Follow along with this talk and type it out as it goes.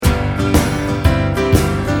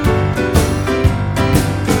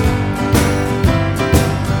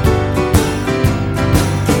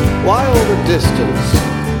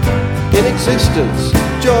existence.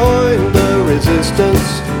 Join the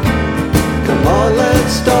resistance. Come on,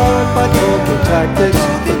 let's start by talking tactics.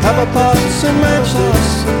 Let's have a pass and match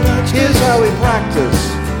this. Here's how we practice.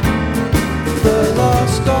 The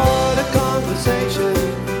lost art of conversation.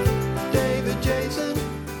 David Jason.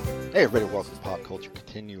 Hey everybody, welcome to Pop Culture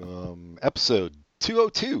Continuum, episode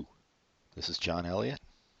 202. This is John Elliott.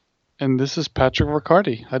 And this is Patrick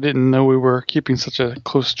Riccardi. I didn't know we were keeping such a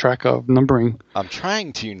close track of numbering. I'm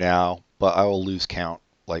trying to now, but I will lose count.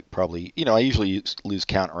 Like probably, I usually lose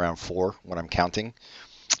count around 4 when I'm counting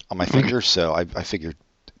on my fingers. So I figured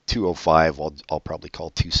 205, I'll probably call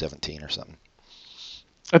 217 or something.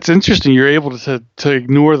 That's interesting. You're able to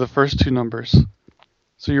ignore the first two numbers.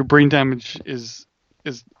 So your brain damage is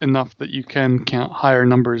enough that you can count higher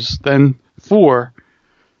numbers than 4.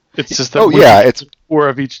 It's just that it's 4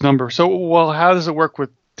 of each number. So, well, how does it work with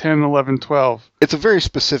 10, 11, 12? It's a very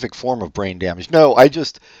specific form of brain damage. No, I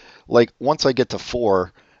just, once I get to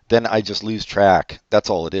 4, then I just lose track. That's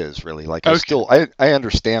all it is, really. Okay. I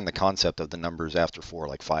understand the concept of the numbers after 4,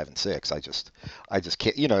 like 5 and 6. I just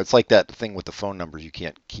can't, it's like that thing with the phone numbers. You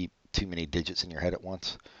can't keep too many digits in your head at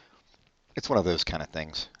once. It's one of those kind of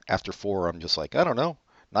things. After 4, I'm just like, I don't know,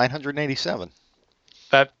 987.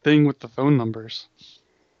 That thing with the phone numbers.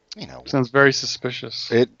 Sounds very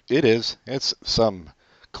suspicious. It is. It's some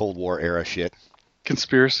Cold War era shit.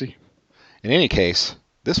 Conspiracy. In any case,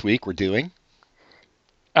 this week we're doing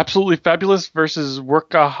Absolutely Fabulous versus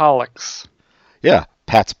Workaholics. Yeah,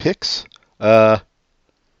 Pat's picks. I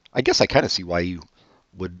guess I kind of see why you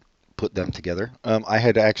would put them together. I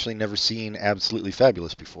had actually never seen Absolutely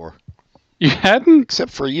Fabulous before. You hadn't?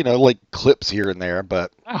 Except for, clips here and there,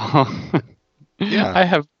 but yeah. I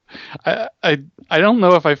have. I don't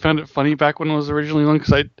know if I found it funny back when it was originally on,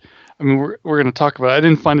 because we're going to talk about it. I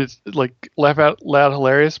didn't find it laugh out loud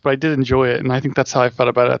hilarious, but I did enjoy it, and I think that's how I felt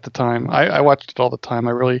about it at the time. I watched it all the time.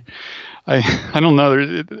 I don't know.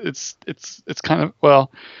 It's kind of,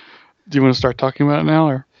 well. Do you want to start talking about it now,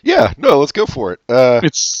 or? Yeah, no, let's go for it.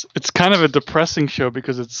 It's kind of a depressing show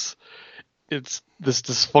because it's this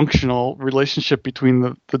dysfunctional relationship between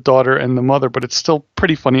the daughter and the mother, but it's still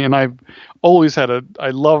pretty funny. And I've always I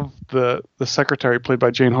love the secretary played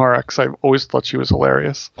by Jane Horrocks. I've always thought she was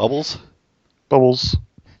hilarious. Bubbles.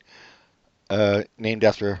 Named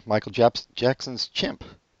after Michael Jackson's chimp.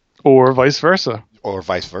 Or vice versa.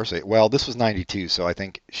 Well, this was 92, so I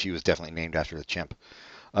think she was definitely named after the chimp.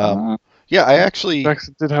 Yeah, I actually...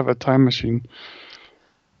 Jackson did have a time machine.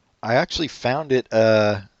 I actually found it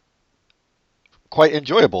quite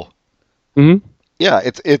enjoyable. Mm-hmm. Yeah,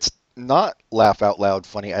 it's not laugh out loud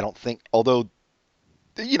funny, I don't think, although,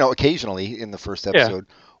 occasionally in the first episode,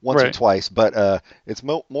 once or twice, but it's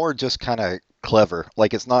more just kind of clever.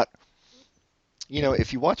 It's not,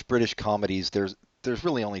 if you watch British comedies, there's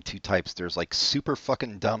really only 2 types. There's super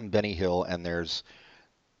fucking dumb Benny Hill, and there's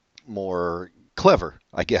more clever,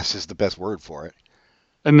 I guess is the best word for it.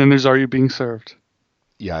 And then there's Are You Being Served?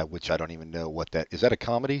 Yeah, which I don't even know what that is. That a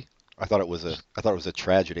comedy? I thought it was a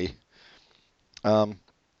tragedy. Yeah,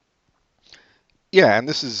 and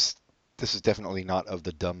this is definitely not of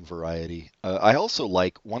the dumb variety. I also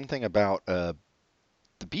like one thing about the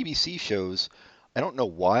BBC shows. I don't know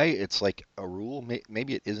why it's like a rule.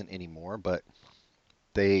 Maybe it isn't anymore, but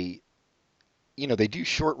they do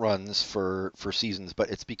short runs for seasons, but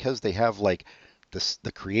it's because they have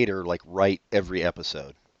the creator write every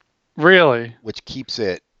episode. Really? Which keeps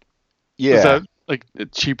it. Yeah. Is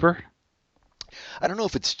that cheaper? I don't know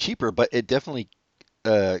if it's cheaper, but it definitely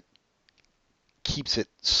keeps it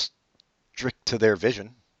strict to their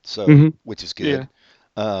vision. So, which is good.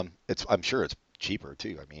 Yeah. I'm sure it's cheaper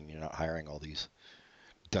too. I mean, you're not hiring all these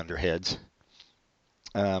dunderheads.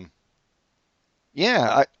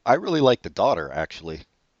 Yeah, I really like the daughter actually.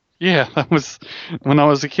 Yeah, that was when I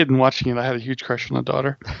was a kid and watching it. I had a huge crush on the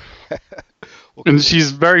daughter, and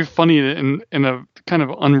she's very funny in a kind of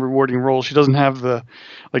unrewarding role. She doesn't have the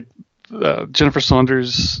Jennifer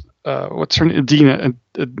Saunders. What's her name? Adina.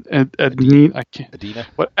 I can't. Adina.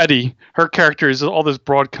 What Eddie? Her character is all this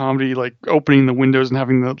broad comedy, opening the windows and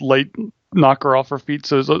having the light knock her off her feet.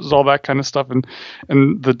 So there's all that kind of stuff,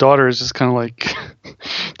 and the daughter is just kind of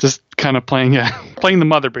just kind of playing the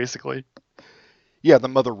mother basically. Yeah, the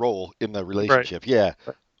mother role in the relationship. Right. Yeah,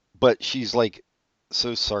 but she's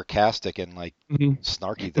so sarcastic and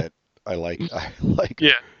snarky that I like.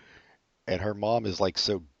 Yeah. And her mom is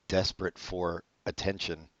so desperate for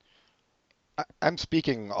attention. I'm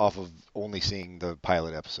speaking off of only seeing the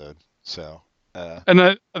pilot episode, so.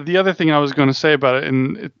 And the other thing I was going to say about it,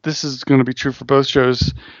 and this is going to be true for both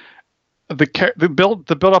shows, the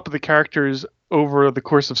build up of the characters over the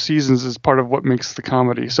course of seasons is part of what makes the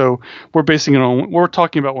comedy. So we're basing it on, we're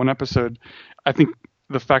talking about one episode. I think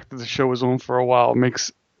the fact that the show was on for a while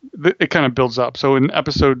makes it kind of builds up. So in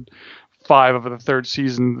episode 5 of the 3rd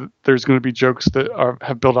season, there's going to be jokes that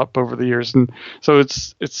have built up over the years, and so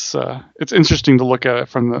it's interesting to look at it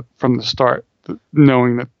from the start,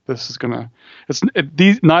 knowing that this is gonna.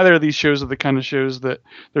 Neither of these shows are the kind of shows that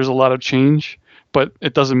there's a lot of change, but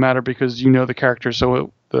it doesn't matter because you know the characters,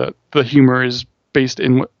 so the humor is based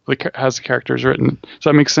in what has the characters written. Does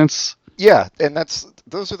that make sense? Yeah, and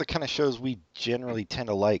those are the kind of shows we generally tend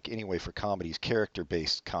to like anyway for comedies,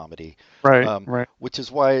 character-based comedy. Right, right. Which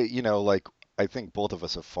is why, like, I think both of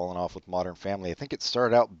us have fallen off with Modern Family. I think it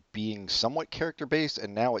started out being somewhat character-based,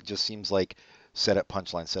 and now it just seems like set up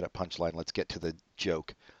punchline, let's get to the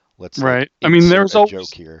joke. Let's right. I mean, there's a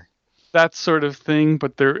joke here. That sort of thing,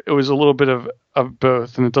 but it was a little bit of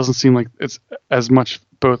both, and it doesn't seem like it's as much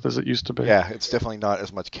both as it used to be. Yeah, it's definitely not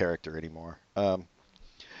as much character anymore.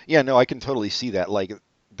 Yeah, no, I can totally see that. Like,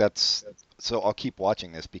 so I'll keep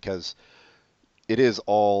watching this because it is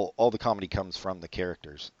all the comedy comes from the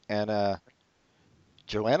characters. And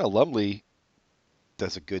Joanna Lumley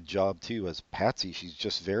does a good job too as Patsy. She's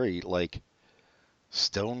just very like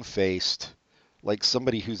stone-faced, like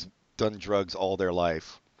somebody who's done drugs all their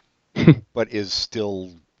life but is still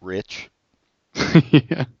rich.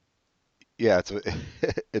 Yeah. Yeah,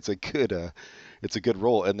 it's a good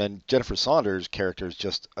role. And then Jennifer Saunders' character is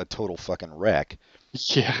just a total fucking wreck.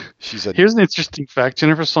 Yeah. Here's an interesting fact.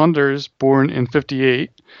 Jennifer Saunders, born in 1958,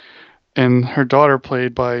 and her daughter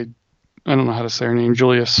played by, I don't know how to say her name,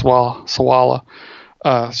 Julia Sawalha.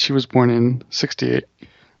 She was born in 1968.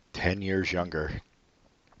 10 years younger.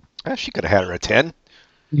 She could have had her a 10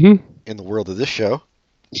 in the world of this show.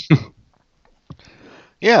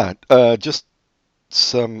 Yeah, just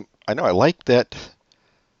some... I know I like that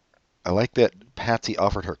Patsy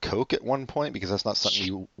offered her Coke at one point because that's not something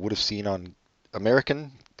you would have seen on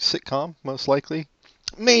American sitcom, most likely.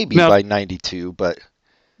 Maybe now, by 92, but...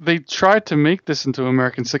 They tried to make this into an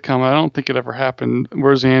American sitcom. I don't think it ever happened.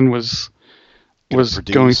 Roseanne was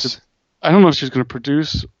going to... I don't know if she was going to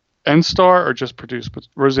produce and star or just produce, but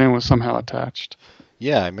Roseanne was somehow attached.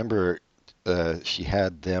 Yeah, I remember she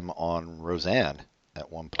had them on Roseanne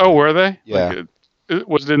at one point. Oh, were they? Yeah.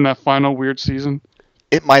 Was it in that final weird season?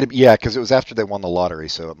 It might have, yeah, because it was after they won the lottery,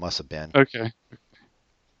 so it must have been. Okay.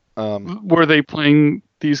 Were they playing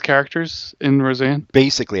these characters in Roseanne?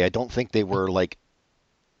 Basically, I don't think they were like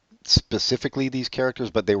specifically these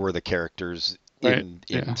characters, but they were the characters in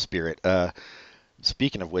spirit.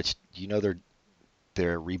 Speaking of which, do you know they're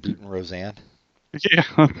rebooting Roseanne?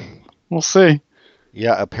 Yeah, we'll see.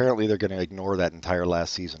 Yeah, apparently they're going to ignore that entire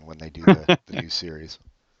last season when they do the new series.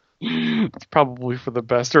 It's probably for the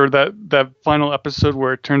best. Or that final episode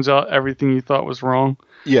where it turns out everything you thought was wrong.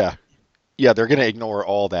 Yeah. Yeah, they're going to ignore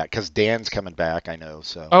all that because Dan's coming back, I know.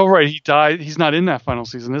 So. Oh, right. He died. He's not in that final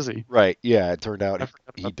season, is he? Right. Yeah, it turned out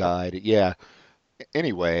he died. Yeah.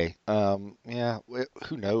 Anyway, yeah,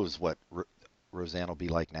 who knows what Roseanne will be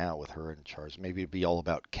like now with her in charge. Maybe it'll be all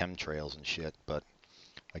about chemtrails and shit, but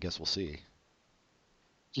I guess we'll see.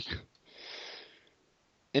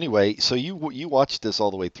 Anyway, so you watched this all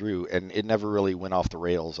the way through, and it never really went off the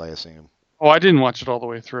rails, I assume. Oh, I didn't watch it all the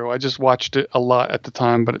way through. I just watched it a lot at the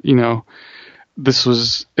time, but this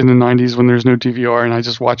was in the 90s when there's no DVR, and I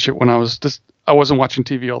just watched it when I wasn't watching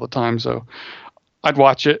TV all the time, so I'd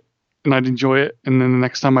watch it and I'd enjoy it, and then the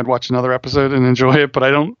next time I'd watch another episode and enjoy it, but I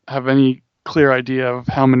don't have any clear idea of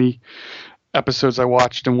how many episodes I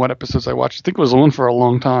watched and what episodes I watched. I think it was on for a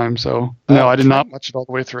long time, so no, I did not watch it all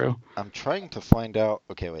the way through. I'm trying to find out.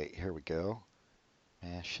 Okay, wait, here we go.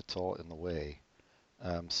 Man, shit's all in the way.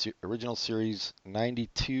 Original series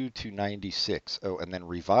 92 to 96. Oh, and then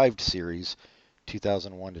revived series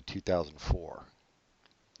 2001 to 2004.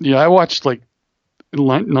 Yeah, I watched like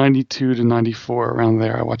 92 to 94 around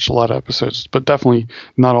there. I watched a lot of episodes, but definitely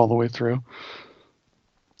not all the way through.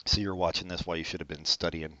 So you're watching this while you should have been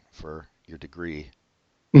studying for your degree.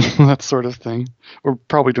 That sort of thing. Or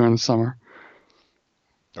probably during the summer.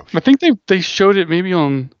 Oh, I think they showed it maybe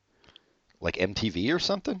on... Like MTV or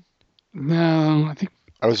something? No, I think...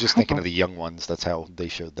 I was just thinking of the young ones. That's how they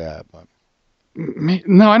showed that. But...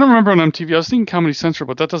 No, I don't remember on MTV. I was thinking Comedy Central,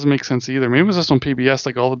 but that doesn't make sense either. Maybe it was just on PBS,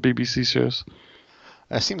 like all the BBC shows.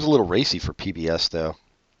 That seems a little racy for PBS, though.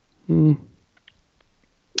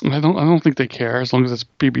 I don't think they care as long as it's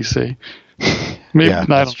BBC. Maybe yeah,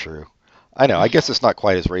 that's true. I know. I guess it's not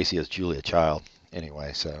quite as racy as Julia Child,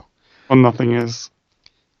 anyway. So. Well, nothing is.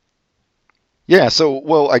 Yeah, so,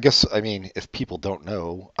 well, I guess, I mean, if people don't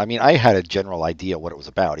know, I mean, I had a general idea what it was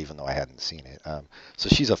about, even though I hadn't seen it. So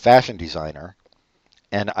she's a fashion designer,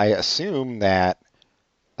 and I assume that.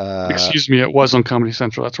 Excuse me, it was on Comedy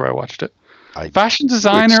Central. That's where I watched it. Fashion Do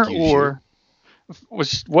designer, excuse or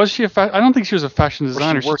was she a I don't think she was a fashion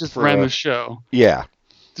designer. She just ran the show. Yeah.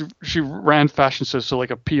 She ran fashion shows, so like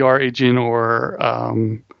a PR agent or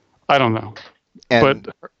I don't know. But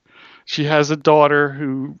she has a daughter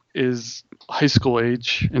who is high school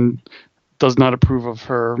age and does not approve of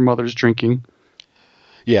her mother's drinking.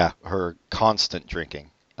 Yeah, her constant drinking.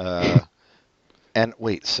 And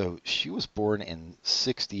wait, so she was born in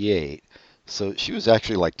 68, so she was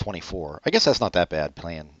actually like 24. I guess that's not that bad,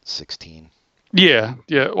 playing 16. Yeah.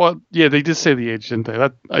 Well, yeah, they did say the age, didn't they?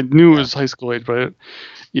 That I knew it was high school age, but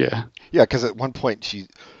yeah. Yeah, because at one point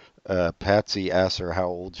Patsy asks her how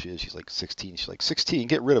old she is. She's like 16. She's like, 16,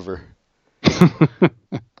 get rid of her.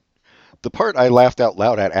 The part I laughed out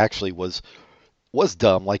loud at actually was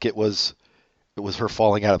dumb. Like it was her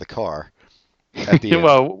falling out of the car. At the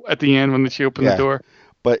well, at the end when she opened the door.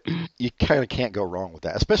 But you kind of can't go wrong with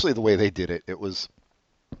that, especially the way they did it. It was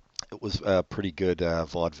pretty good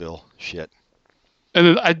vaudeville shit.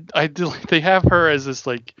 And then they have her as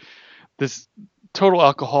this total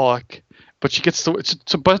alcoholic, but she gets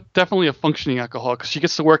but definitely a functioning alcoholic because she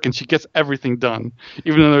gets to work and she gets everything done,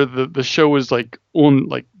 even though the show is like on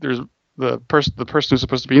there's. The person who's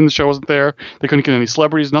supposed to be in the show wasn't there. They couldn't get any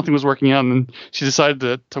celebrities. Nothing was working out, and then she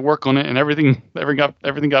decided to work on it, and everything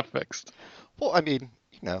got fixed. Well, I mean,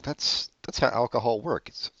 that's how alcohol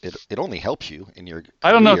works. It only helps you in your career.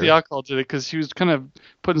 I don't know if the alcohol did it because she was kind of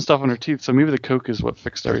putting stuff on her teeth. So maybe the Coke is what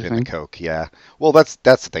fixed everything. The Coke, yeah. Well, that's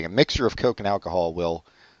the thing. A mixture of Coke and alcohol will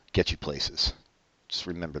get you places. Just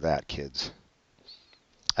remember that, kids.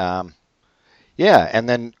 Yeah, and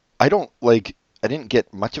then I didn't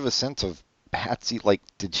get much of a sense of Patsy. Like,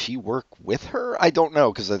 did she work with her? I don't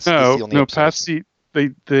know because that's the only episode. Patsy.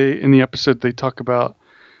 They in the episode they talk about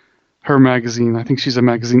her magazine. I think she's a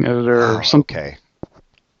magazine editor or something. Okay,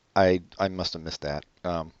 I must have missed that.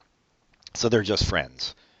 So they're just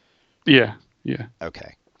friends. Yeah.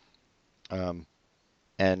 Okay.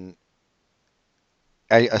 And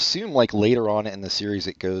I assume like later on in the series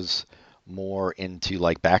it goes more into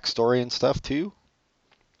like backstory and stuff too.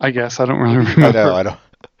 I guess I don't really remember. I don't.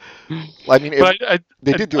 I mean,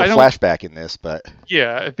 they did do a flashback in this, but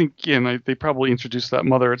yeah, I think they probably introduced that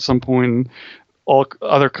mother at some point, and all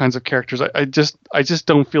other kinds of characters. I just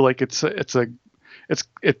don't feel like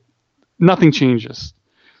nothing changes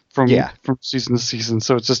from season to season.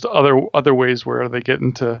 So it's just other ways where they get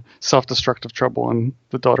into self-destructive trouble, and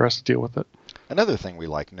the daughter has to deal with it. Another thing we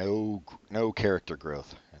like, no character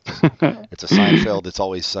growth. It's a Seinfeld, It's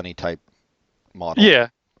Always Sunny type model. Yeah.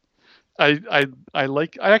 I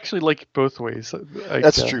actually like both ways.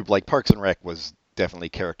 That's true. Like Parks and Rec was definitely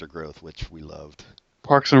character growth, which we loved.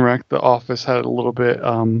 Parks and Rec, The Office had a little bit.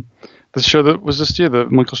 The show that was just the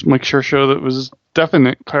Mike Schur show that was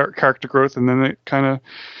definite character growth, and then it kind of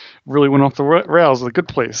really went off the rails. The Good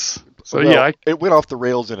Place. So it went off the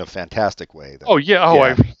rails in a fantastic way. Though. Oh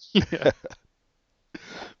yeah. Yeah.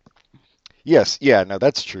 Yes, yeah, no,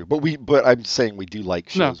 that's true. But I'm saying we do like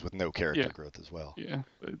shows with no character growth as well. Yeah,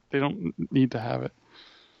 they don't need to have it.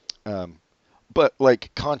 But like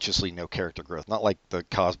consciously no character growth, not like the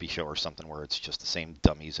Cosby Show or something where it's just the same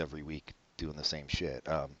dummies every week doing the same shit.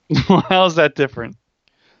 Well, how's that different?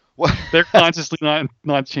 What? They're consciously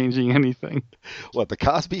not changing anything. What, the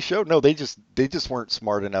Cosby Show? No, they just weren't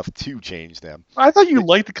smart enough to change them. I thought you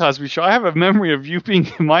liked the Cosby Show. I have a memory of you being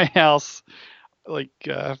in my house like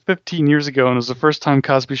 15 years ago, and it was the first time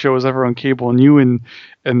Cosby Show was ever on cable, and you and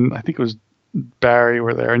I think it was Barry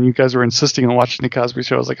were there, and you guys were insisting on watching the Cosby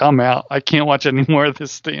Show. I was like, I'm out. I can't watch any more of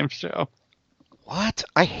this damn show. What?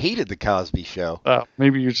 I hated the Cosby Show.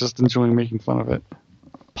 Maybe you're just enjoying making fun of it.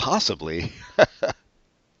 Possibly.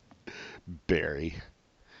 Barry.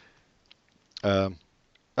 I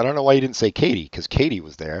don't know why you didn't say Katie, because Katie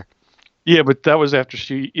was there. Yeah, but that was after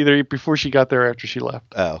either before she got there or after she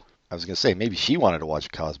left. Oh. I was going to say, maybe she wanted to watch a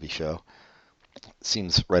Cosby Show.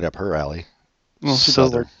 Seems right up her alley. Well, she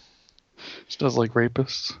does like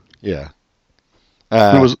rapists. Yeah.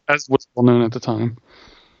 It was well known at the time.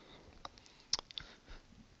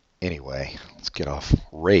 Anyway, let's get off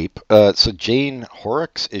rape. So Jane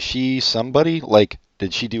Horrocks, is she somebody? Like,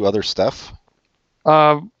 did she do other stuff?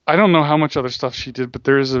 I don't know how much other stuff she did, but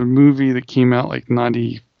there is a movie that came out like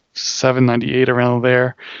 97, 98 around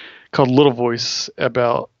there called Little Voice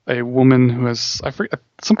about a woman who has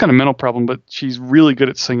some kind of mental problem, but she's really good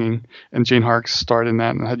at singing. And Jane Horrocks starred in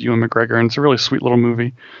that and had Ewan McGregor, and it's a really sweet little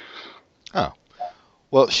movie. Oh,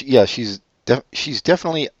 well, she's she's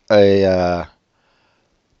definitely a.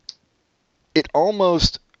 It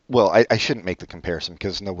almost I shouldn't make the comparison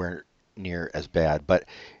because it's nowhere near as bad, but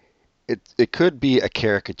it could be a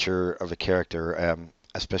caricature of a character,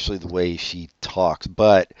 especially the way she talks.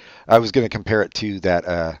 But I was going to compare it to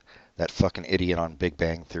that fucking idiot on Big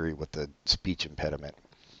Bang Theory with the speech impediment.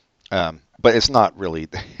 But it's not really.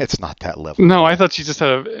 It's not that level. No, I thought she just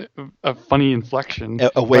had a funny inflection,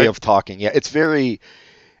 a way of talking. Yeah, it's very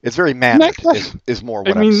mannered. Is more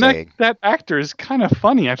what I'm saying. That actor is kind of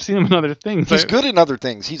funny. I've seen him in other things. He's good in other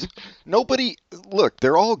things. He's nobody. Look,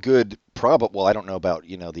 they're all good. Well, I don't know about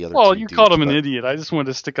the other. Well, you called him an idiot. I just wanted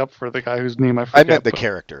to stick up for the guy whose name I forget. I meant the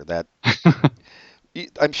character. That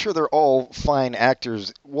I'm sure they're all fine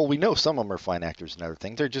actors. Well, we know some of them are fine actors and other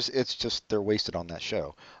things. It's just they're wasted on that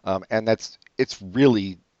show. And it's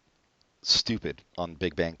really stupid on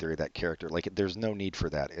Big Bang Theory, that character. Like, there's no need for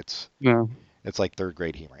that. It's like third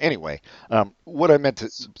grade humor. Anyway, what I meant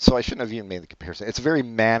to, so I shouldn't have even made the comparison. It's a very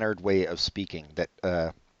mannered way of speaking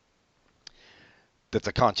that's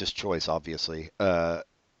a conscious choice, obviously, but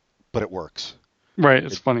it works. Right,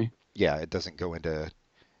 it's funny. Yeah, it doesn't go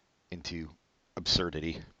into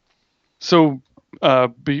absurdity. So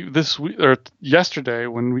this week or yesterday,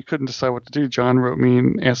 when we couldn't decide what to do, John wrote me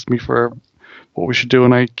and asked me for what we should do,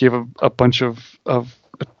 and I gave a bunch of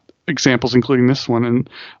examples, including this one. And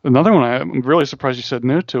another one I'm really surprised you said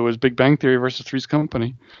no to was Big Bang Theory versus Three's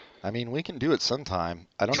Company. I mean, we can do it sometime.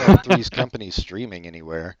 I don't know if Three's Company's streaming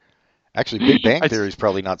anywhere. Actually, Big Bang Theory is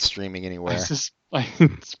probably not streaming anywhere. I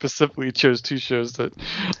specifically chose two shows that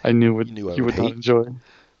I knew you would not enjoy.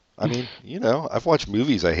 I mean, I've watched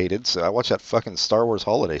movies I hated, so I watched that fucking Star Wars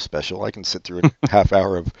Holiday Special. I can sit through a half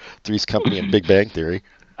hour of Three's Company and Big Bang Theory.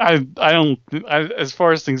 I don't. As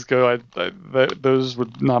far as things go, those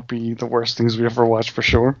would not be the worst things we ever watched for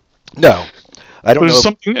sure. No, I don't know.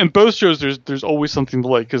 Something in both shows. There's always something to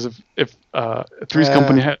like, because if Three's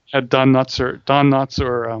Company had Don Knotts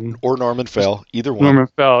or Norman Fell, either one. Norman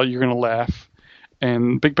Fell, you're gonna laugh.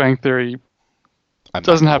 And Big Bang Theory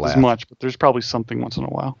doesn't have as much, but there's probably something once in a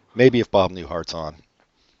while. Maybe if Bob Newhart's on,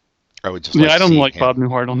 I would just. I don't like Bob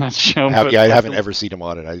Newhart on that show. I haven't ever seen him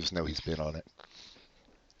on it. I just know he's been on it.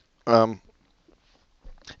 I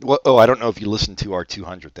don't know if you listened to our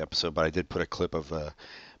 200th episode, but I did put a clip of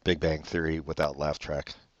Big Bang Theory without laugh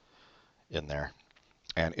track in there,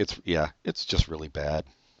 and it's just really bad,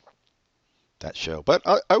 that show. But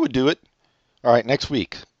I would do it. All right, next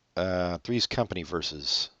week, Three's Company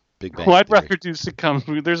versus Big Bang Theory. I'd rather do sitcoms.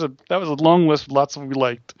 That was a long list with lots of we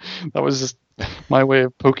liked. That was just my way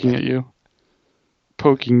of poking you.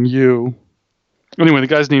 Anyway, the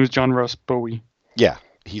guy's name is John Ross Bowie. Yeah.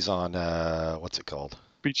 He's on, what's it called?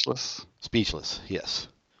 Speechless, yes.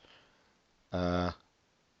 I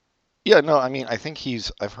mean, I think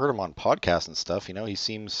I've heard him on podcasts and stuff, he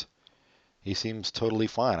seems totally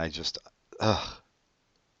fine. I just,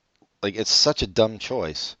 it's such a dumb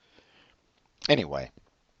choice. Anyway,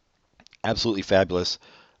 absolutely fabulous.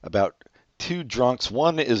 About two drunks.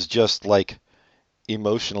 One is just,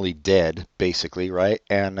 emotionally dead, basically, right?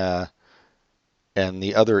 And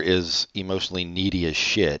the other is emotionally needy as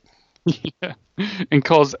shit. Yeah. And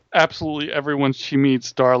calls absolutely everyone she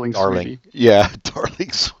meets darling. Sweetie. Yeah,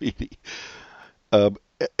 darling sweetie. And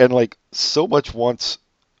so much wants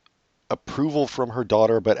approval from her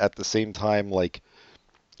daughter, but at the same time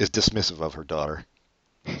is dismissive of her daughter.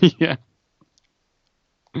 Yeah.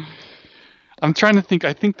 I'm trying to think.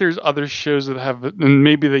 I think there's other shows that have, and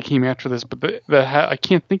maybe they came after this, but I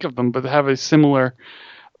can't think of them, but they have a similar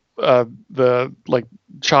the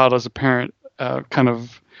child as a parent kind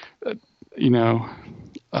of I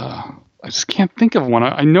just can't think of one.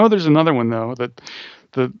 I know there's another one though, that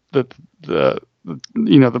the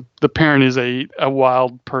parent is a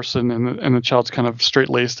wild person and the child's kind of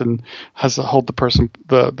straight-laced and has to hold the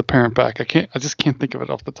parent back. I just can't think of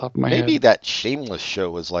it off the top of my head. Maybe that Shameless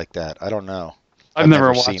show was like that. I don't know. I've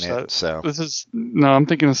never watched seen that. It, so I'm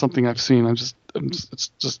thinking of something I've seen. I'm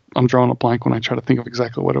drawing a blank when I try to think of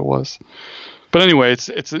exactly what it was. But anyway, it's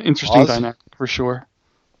an interesting dynamic for sure.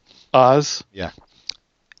 Oz. Yeah.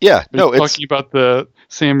 Yeah. No, it's talking about the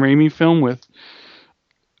Sam Raimi film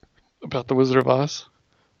about the Wizard of Oz.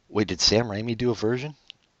 Wait, did Sam Raimi do a version?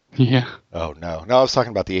 Yeah. Oh no, I was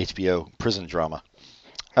talking about the HBO prison drama.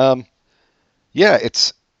 Yeah,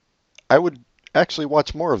 I would actually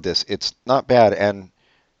watch more of this. It's not bad, and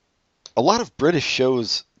a lot of British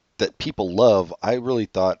shows that people love, I really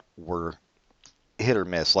thought were hit or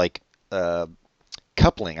miss, like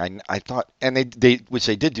Coupling. I thought, and they which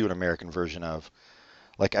they did do an American version of.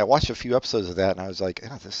 I watched a few episodes of that, and I was like,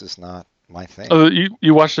 this is not my thing. Oh,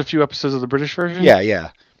 you watched a few episodes of the British version?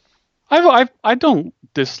 Yeah. I don't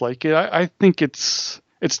dislike it. I think it's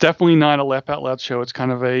definitely not a laugh out loud show. It's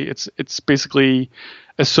kind of it's basically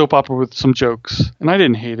a soap opera with some jokes, and I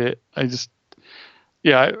didn't hate it. I just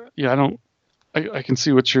I don't. I can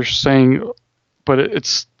see what you're saying, but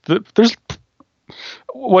there's.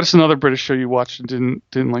 What's another British show you watched and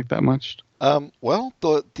didn't like that much? Well,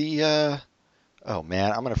 oh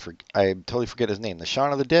man, I totally forget his name. The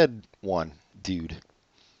Shaun of the Dead one, dude.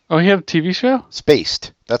 Oh, he had a TV show?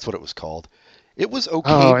 Spaced. That's what it was called. It was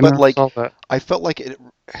okay, but like I felt like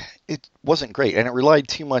it wasn't great, and it relied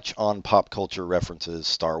too much on pop culture references,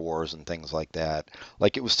 Star Wars and things like that.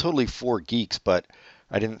 Like it was totally for geeks, but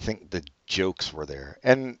I didn't think the jokes were there.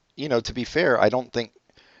 And to be fair, I don't think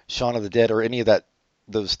Shaun of the Dead or any of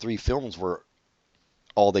those 3 films were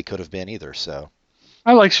all they could have been either. So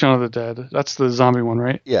I like Shaun of the Dead. That's the zombie one,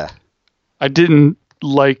 right? Yeah. I didn't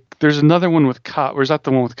like. There's another one with cops. Or is that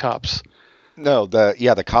the one with cops? No,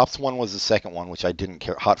 the cops one was the second one, which I didn't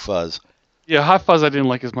care. Hot Fuzz. Yeah, Hot Fuzz I didn't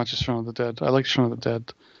like as much as Shaun of the Dead. I like Shaun of the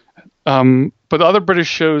Dead. But the other British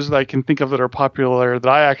shows that I can think of that are popular that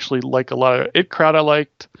I actually like a lot of It Crowd I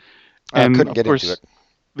liked. And I couldn't get of course, into it.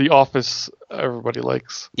 The Office everybody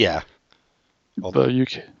likes. Yeah. The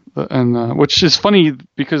UK. And which is funny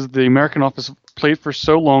because the American Office played for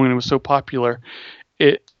so long and it was so popular,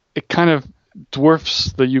 it kind of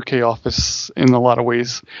dwarfs the UK Office in a lot of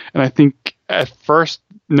ways. And I think at first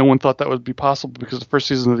no one thought that would be possible because the first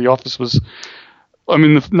season of The Office was,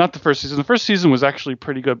 not the first season. The first season was actually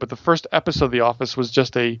pretty good, but the first episode of The Office was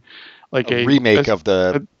just a remake of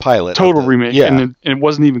the pilot. Total remake, yeah. And it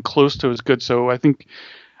wasn't even close to as good. So I think.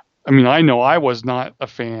 I know I was not a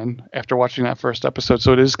fan after watching that first episode,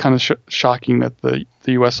 so it is kind of shocking that the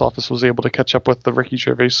U.S. Office was able to catch up with the Ricky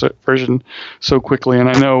Gervais version so quickly. And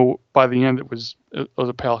I know by the end it was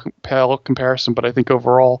a pale comparison, but I think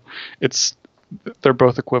overall they're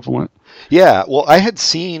both equivalent. Yeah, well, I had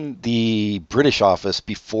seen the British Office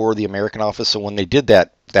before the American Office, so when they did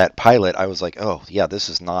that pilot, I was like, oh yeah, this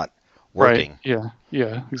is not working. Right.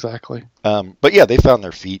 Yeah, exactly. But yeah, they found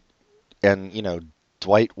their feet, and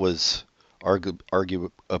Dwight was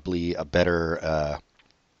arguably a better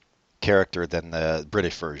character than the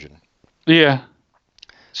British version. Yeah.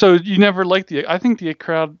 So you never liked I think the It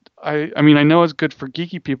Crowd, I know it's good for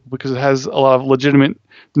geeky people because it has a lot of legitimate,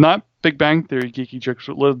 not Big Bang Theory geeky jokes,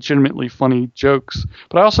 but legitimately funny jokes.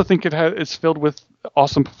 But I also think it's filled with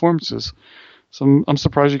awesome performances. So I'm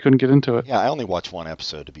surprised you couldn't get into it. Yeah, I only watched one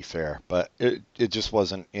episode to be fair, but it just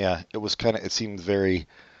wasn't, it was it seemed very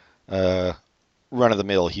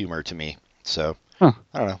run-of-the-mill humor to me. So, I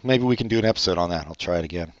don't know. Maybe we can do an episode on that. I'll try it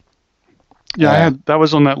again. Yeah, that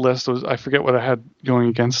was on that list. I forget what I had going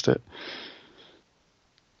against it.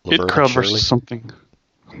 Laverne It Crowd versus something.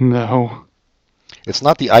 No. It's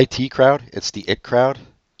not the IT Crowd. It's the It Crowd.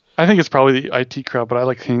 I think it's probably the IT Crowd, but I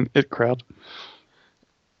like saying It Crowd.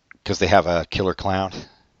 Because they have a killer clown.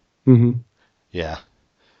 Mm-hmm. Yeah.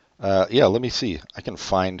 Let me see. I can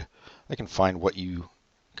find what you...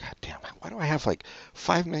 God damn, why do I have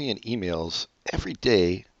 5 million emails every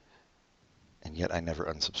day, and yet I never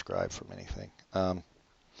unsubscribe from anything?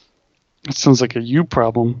 It sounds like a you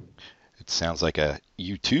problem. It sounds like a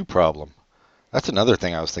you too problem. That's another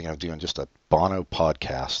thing I was thinking of doing, just a Bono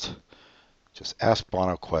podcast. Just ask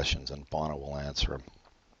Bono questions, and Bono will answer them.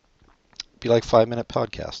 Be like 5-minute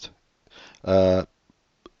podcast.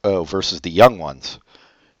 Versus the young ones.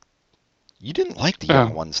 You didn't like the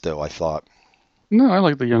young ones, though, I thought. No, I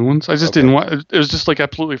like the young ones. I just didn't want. It was just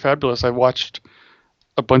Absolutely Fabulous. I watched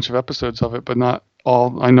a bunch of episodes of it, but not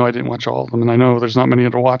all. I know I didn't watch all of them, and I know there's not many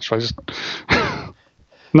to watch. So I just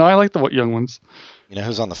no, I like the young ones. You know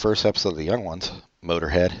who's on the first episode of the young ones?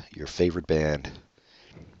 Motorhead, your favorite band.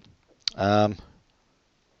 Yeah,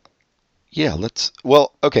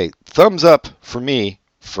 okay. Thumbs up for me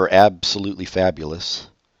for Absolutely Fabulous.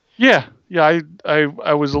 Yeah. I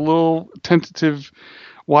was a little tentative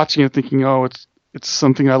watching it, thinking, oh, it's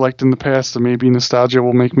something I liked in the past, and maybe nostalgia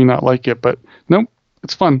will make me not like it. But nope,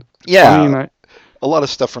 it's fun. Yeah, a lot of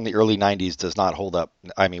stuff from the early '90s does not hold up.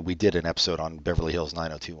 We did an episode on Beverly Hills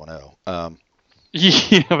 90210.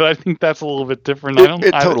 Yeah, but I think that's a little bit different.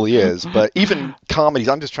 It totally is. But even comedies,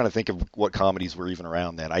 I'm just trying to think of what comedies were even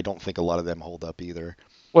around then. I don't think a lot of them hold up either.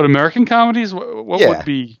 What, American comedies? What would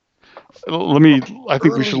be? I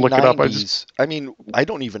think we should look 90s, it up. I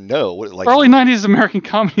don't even know. Early 90s American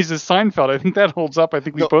comedies is Seinfeld. I think that holds up. I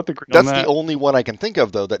think we both agree on that. That's the only one I can think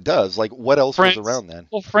of, though, that does. What else was around then?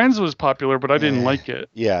 Well, Friends was popular, but I didn't like it.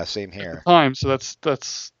 Yeah, same here. At the time, so that's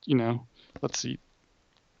let's see.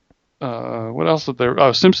 What else is there?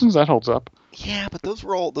 Oh, Simpsons, that holds up. Yeah, but those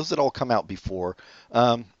had all come out before.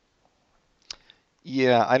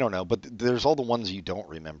 Yeah, I don't know, but there's all the ones you don't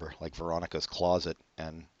remember, like Veronica's Closet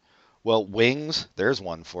and, well, Wings. There's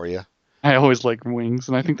one for you. I always like Wings,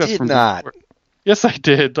 and I think that's Did from not. before. Yes, I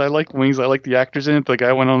did. I like Wings. I like the actors in it. The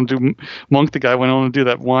guy went on to do Monk. The guy went on to do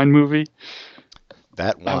that wine movie.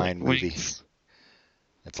 That wine movie. Wings.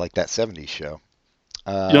 It's like that 70s show.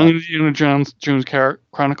 Young Indiana Jones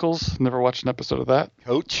Chronicles. Never watched an episode of that.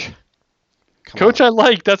 Coach. Coach, I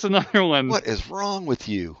like. That's another one. What is wrong with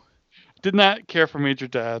you? Did not care for Major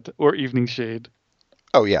Dad or Evening Shade.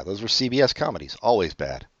 Oh, yeah, those were CBS comedies. Always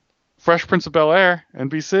bad. Fresh Prince of Bel-Air,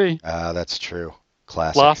 NBC. That's true.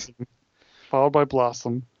 Classic. Blossom. Followed by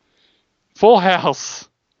Blossom. Full House.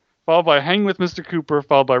 Followed by Hang with Mr. Cooper.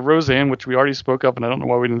 Followed by Roseanne, which we already spoke of, and I don't know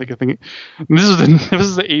why we didn't think of thinking. This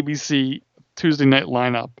is the ABC Tuesday night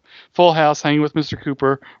lineup. Full House, Hanging with Mr.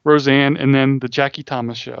 Cooper, Roseanne, and then the Jackie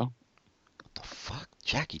Thomas Show. What the fuck?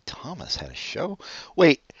 Jackie Thomas had a show?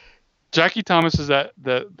 Wait. Jackie Thomas is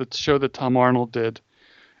the show that Tom Arnold did.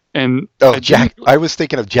 And I was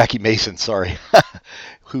thinking of Jackie Mason, sorry.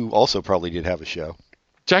 Who also probably did have a show.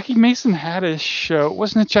 Jackie Mason had a show.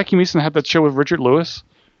 Wasn't it Jackie Mason that had that show with Richard Lewis?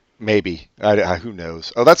 Maybe. Who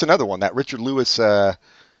knows? Oh, that's another one. That Richard Lewis, who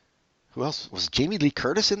else? Was Jamie Lee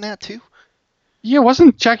Curtis in that too? Yeah,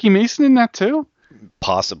 wasn't Jackie Mason in that too?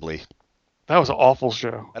 Possibly. That was an awful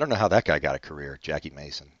show. I don't know how that guy got a career, Jackie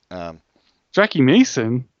Mason. Jackie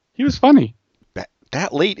Mason? He was funny.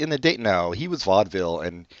 That late in the day? No, he was vaudeville,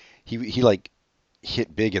 and he like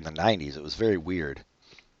hit big in the 90s. It was very weird.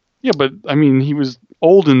 Yeah, but I mean, he was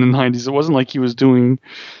old in the 90s. It wasn't like he was doing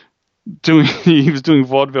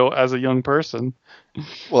vaudeville as a young person.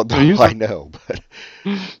 Well, no, I know, but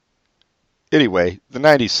anyway, the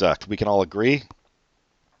 90s sucked. We can all agree.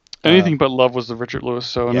 Anything But Love was the Richard Lewis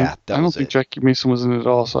show. And yeah, I don't think Jackie Mason was in it at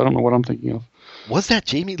all, so I don't know what I'm thinking of. Was that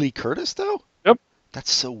Jamie Lee Curtis, though? Yep.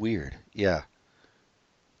 That's so weird. Yeah.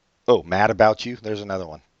 Oh, Mad About You. There's another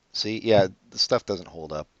one. See, yeah, the stuff doesn't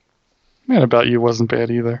hold up. Mad About You wasn't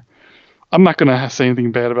bad either. I'm not going to say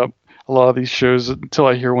anything bad about a lot of these shows until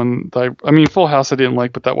I hear one. I mean, Full House I didn't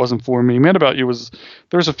like, but that wasn't for me. Mad About You was.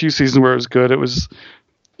 There's a few seasons where it was good. It was,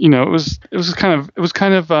 it was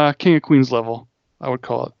kind of King of Queens level, I would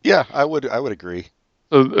call it. Yeah, I would agree.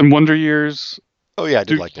 So, in Wonder Years. Oh yeah, I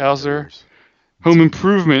did Duke like Hauser. Home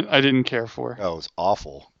Improvement, I didn't care for. Oh, it was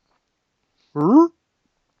awful.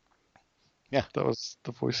 Yeah, that was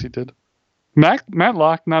the voice he did.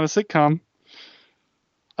 Matlock, not a sitcom.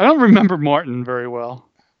 I don't remember Martin very well.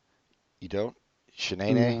 You don't?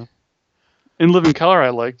 Shanae? No. In Living Color I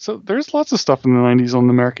liked. So there's lots of stuff in the 90s on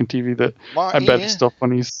American TV that I bet is still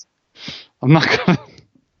funny. I'm not going to...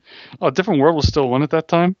 Oh, Different World was still on at that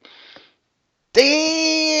time?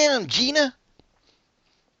 Damn, Gina!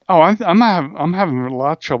 Oh, I'm having a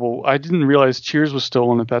lot of trouble. I didn't realize Cheers was still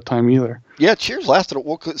on at that time either. Yeah, Cheers lasted...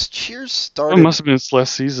 Well, because Cheers started... It must have been its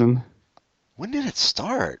last season. When did it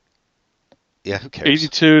start? Yeah, who cares?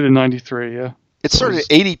 82 to 93, yeah. It started at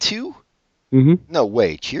 82? Mm-hmm. No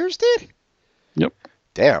way. Cheers did? Yep.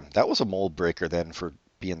 Damn, that was a mold breaker then for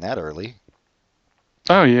being that early.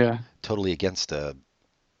 Oh, yeah. Totally against a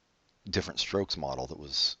different strokes model that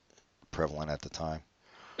was prevalent at the time.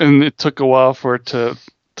 And it took a while for it to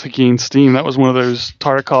gain steam. That was one of those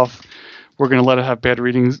Tartikoff, we're going to let it have bad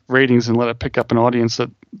ratings and let it pick up an audience that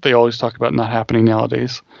they always talk about not happening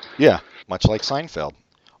nowadays. Yeah, much like Seinfeld.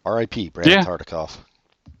 R.I.P. Brandon Tartikoff.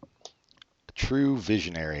 A true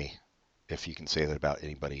visionary, if you can say that about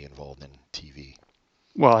anybody involved in TV.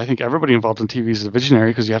 Well, I think everybody involved in TV is a visionary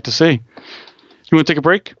because you have to see. You want to take a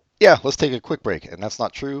break? Yeah, let's take a quick break. And that's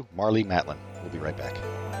not true. Marlee Matlin. We'll be right back.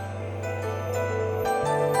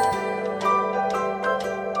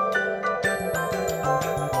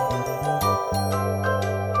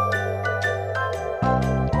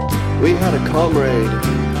 We had a comrade,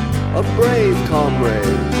 a brave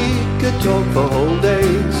comrade. He could talk for whole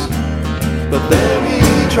days. But then he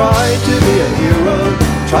tried to be a hero,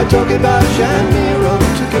 tried talking about Shamiro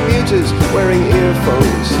to commuters wearing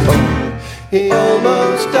earphones. Oh, he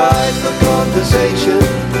almost died for conversation,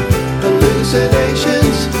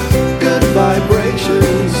 hallucinations, good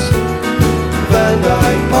vibrations. Van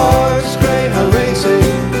Dyke Park's Greyhound racing,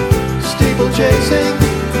 steeple chasing,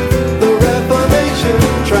 the Reformation,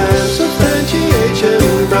 transubstantiation,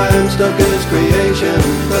 Bram Stoker's creation,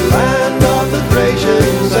 the land of the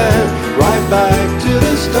Thracians, and right back to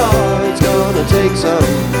the start. It's gonna take some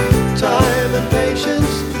time and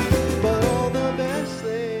patience, but all the best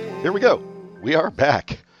things. Here we go. We are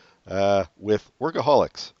back with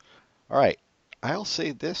Workaholics. All right. I'll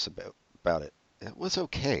say this about it. It was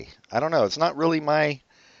okay. I don't know. It's not really my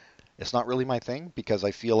thing because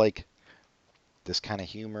I feel like this kind of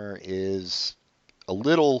humor is a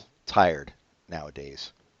little tired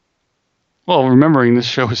nowadays. Well, remembering this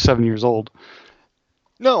show is 7 years old.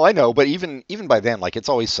 No, I know, but even by then, like It's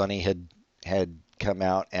Always Sunny had come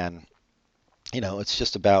out, and it's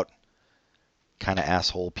just about kind of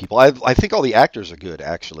asshole people. I think all the actors are good,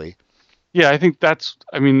 actually. Yeah, I think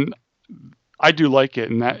I do like it,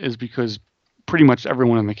 and that is because pretty much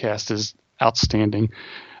everyone in the cast is outstanding,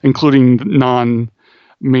 including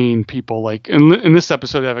non-main people. Like in this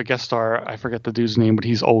episode, they have a guest star. I forget the dude's name, but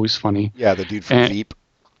he's always funny. Yeah, the dude from Veep.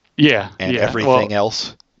 Yeah, and everything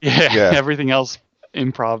else. Yeah, everything else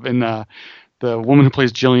improv. And the woman who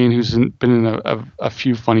plays Jillian, who's been in a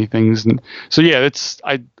few funny things, and so yeah,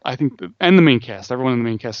 I think and the main cast, everyone in the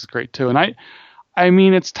main cast is great too. And I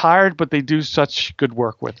mean, it's tired, but they do such good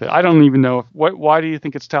work with it. I don't even know why do you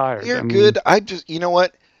think it's tired? You're good. I just, you know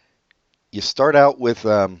what? You start out with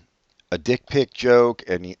a dick pic joke,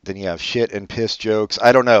 and then you have shit and piss jokes.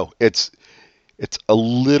 I don't know. It's a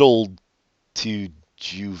little too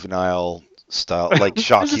juvenile style, like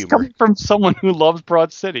shock this is humor. Coming from someone who loves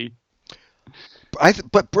Broad City.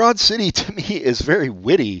 But Broad City to me is very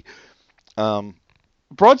witty.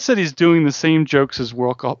 Broad City's doing the same jokes as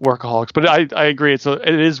Workaholics, but I agree it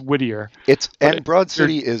is wittier. And Broad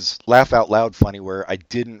City is laugh out loud funny, where I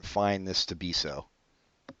didn't find this to be so.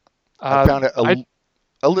 I found it a little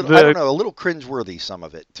I don't know, a little cringeworthy, some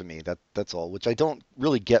of it to me. That's all, which I don't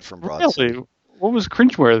really get from Broad City. What was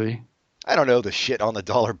cringeworthy? I don't know, the shit on the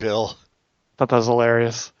dollar bill. Thought that was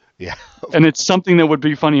hilarious. Yeah. And it's something that would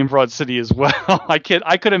be funny in Broad City as well. I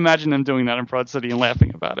could imagine them doing that in Broad City and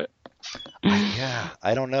laughing about it. Yeah,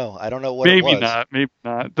 I don't know what maybe it was. Maybe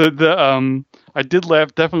not. I did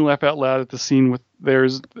definitely laugh out loud at the scene with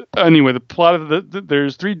the plot of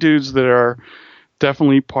there's three dudes that are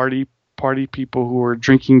definitely party people who are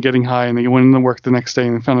drinking, getting high, and they went into work the next day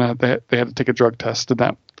and found out that they had to take a drug test. And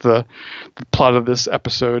that the plot of this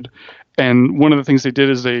episode. And one of the things they did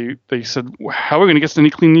is they said, how are we going to get any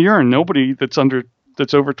clean urine? Nobody that's over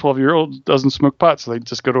 12-year-olds doesn't smoke pot, so they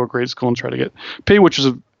just go to a grade school and try to get paid, which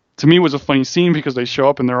is to me was a funny scene because they show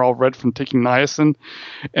up and they're all red from taking niacin,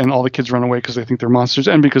 and all the kids run away because they think they're monsters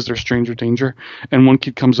and because they're stranger danger. And one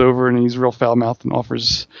kid comes over and he's real foul-mouthed and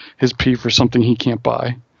offers his pee for something he can't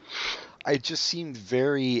buy. It just seemed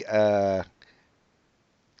very... it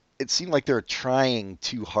seemed like they were trying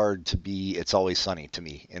too hard to be It's Always Sunny to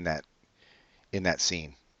me in that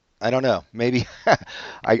scene. I don't know. Maybe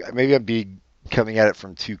I'd be coming at it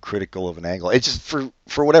from too critical of an angle. It's just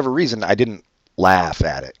for whatever reason I didn't laugh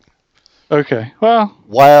at it. Okay. Well,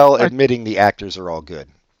 while admitting the actors are all good.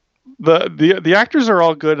 The actors are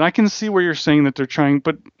all good, and I can see where you're saying that they're trying,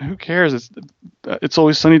 but who cares? It's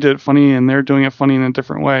Always Sunny did it funny, and they're doing it funny in a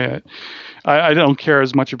different way. I don't care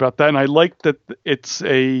as much about that, and I like that it's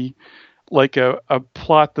a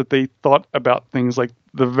plot that they thought about things like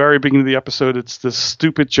the very beginning of the episode. It's this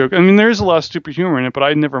stupid joke. I mean, there is a lot of stupid humor in it, but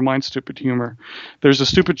I never mind stupid humor. There's a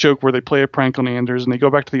stupid joke where they play a prank on Anders, and they go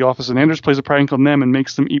back to the office, and Anders plays a prank on them and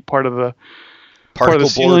makes them eat part of the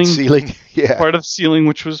ceiling. Yeah. Part of the ceiling,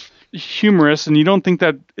 which was humorous, and you don't think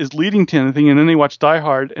that is leading to anything. And then they watch Die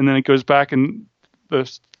Hard, and then it goes back and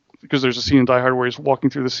because there's a scene in Die Hard where he's walking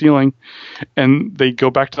through the ceiling, and they go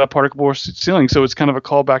back to that particle board ceiling. So it's kind of a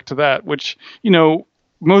callback to that, which,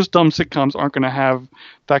 most dumb sitcoms aren't going to have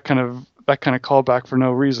that kind of callback for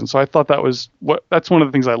no reason. So I thought that's one of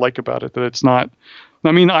the things I like about it, that it's not.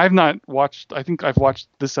 I mean, I think I've watched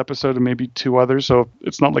this episode and maybe two others, so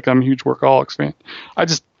it's not like I'm a huge Workaholics fan. I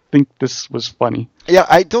just think this was funny. Yeah,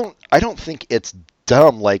 I don't think it's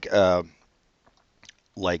dumb like Two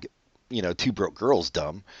Broke Girls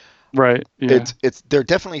dumb. Right. Yeah. They're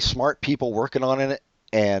definitely smart people working on it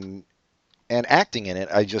and acting in it.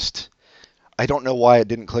 I don't know why it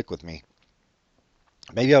didn't click with me.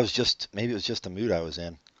 Maybe it was just the mood I was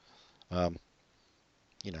in.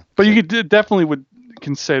 But you definitely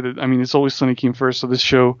can say that. I mean, It's Always Sunny came first, so this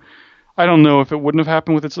show, I don't know if it wouldn't have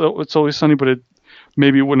happened with It's Always Sunny, but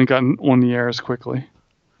maybe it wouldn't have gotten on the air as quickly.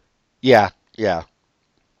 Yeah. These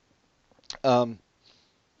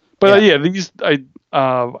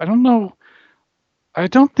I don't know. I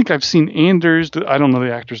don't think I've seen Anders. I don't know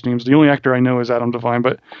the actors' names. The only actor I know is Adam Devine,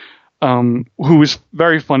 but who is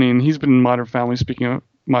very funny, and he's been in Modern Family. Speaking of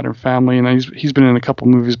Modern Family, and he's been in a couple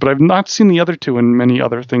movies, but I've not seen the other two in many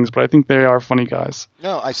other things. But I think they are funny guys.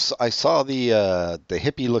 No, I saw the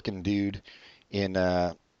hippie-looking dude in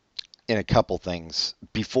a couple things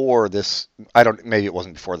before this. Maybe it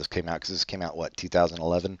wasn't before this came out, because this came out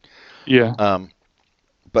 2011. Yeah.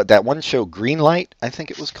 But that one show, Greenlight, I think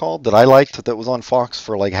it was called, that I liked, that was on Fox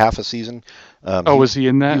for like half a season. Was he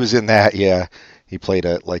in that? He was in that, yeah. He played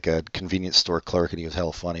a convenience store clerk, and he was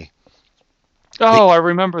hella funny. Oh, I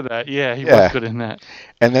remember that. Yeah, he was good in that.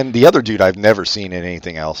 And then the other dude I've never seen in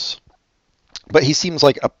anything else. But he seems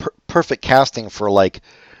like a perfect casting for like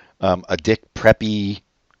a Dick Preppy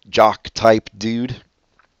jock type dude.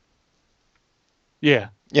 Yeah.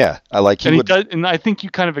 Yeah, I like him. And I think you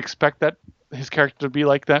kind of expect that his character to be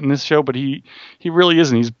like that in this show, but he really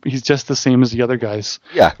isn't. He's just the same as the other guys.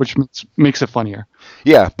 Yeah, which makes it funnier.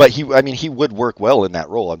 Yeah, but he would work well in that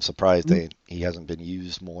role. I'm surprised he hasn't been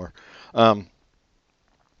used more.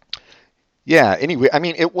 Yeah. Anyway, I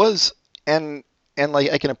mean, it was and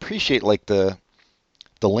like I can appreciate like the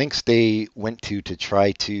lengths they went to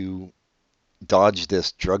try to dodge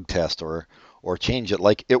this drug test or change it.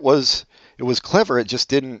 Like it was clever. It just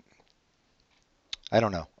didn't. I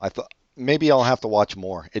don't know. I thought maybe I'll have to watch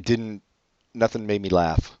more. It didn't. Nothing made me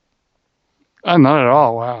laugh. Not at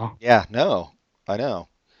all. Wow. Yeah. No. I know.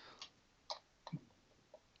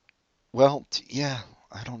 Well, yeah.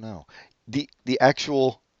 I don't know. The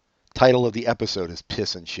actual title of the episode is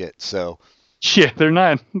Piss and Shit. So. Yeah, they're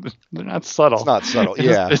not subtle. It's not subtle.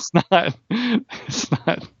 Yeah. It's not.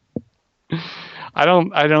 I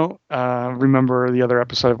don't remember the other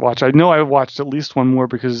episode I've watched. I know I watched at least one more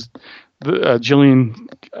because Jillian,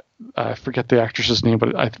 I forget the actress's name,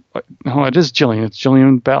 but no, it is Jillian. It's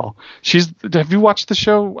Jillian Bell. Have you watched the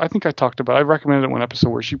show? I think I talked about it. I recommended one episode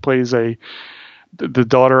where she plays the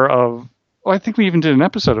daughter of, I think we even did an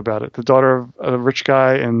episode about it. The daughter of a rich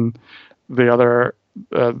guy, and the other,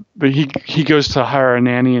 he goes to hire a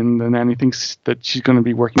nanny, and the nanny thinks that she's going to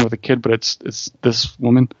be working with a kid, but it's this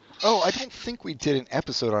woman. Oh, I don't think we did an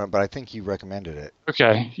episode on it, but I think you recommended it.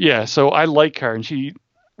 Okay, yeah. So I like her, and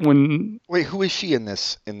Wait, who is she in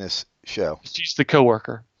this show? She's the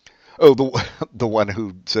coworker. Oh, the one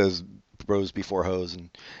who says bros before hoes and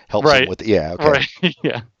helps him with yeah, okay. Right,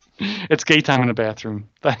 yeah. It's gay time in the bathroom.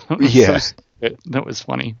 That was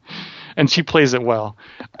funny, and she plays it well.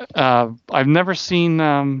 I've never seen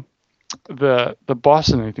the boss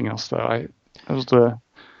in anything else though.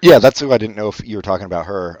 Yeah, that's who I didn't know if you were talking about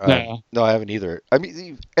her. No, I haven't either. I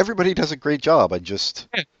mean, everybody does a great job. I just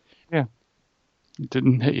yeah. It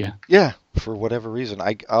didn't hit you. Yeah, for whatever reason.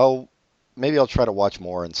 I'll try to watch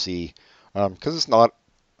more and see, because it's not,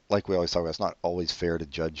 like we always talk about, it's not always fair to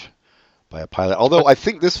judge by a pilot. Although I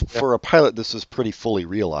think for a pilot, this is pretty fully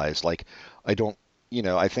realized. Like, I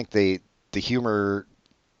think the humor,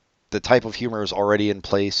 the type of humor is already in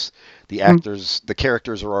place. The actors, the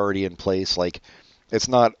characters are already in place. Like, it's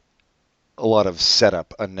not a lot of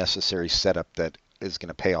unnecessary setup that is going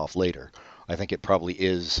to pay off later. I think it probably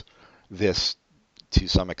is this to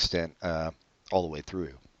some extent all the way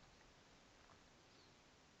through.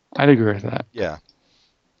 I'd agree with that. Yeah.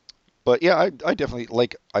 But yeah, I definitely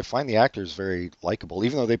I find the actors very likable,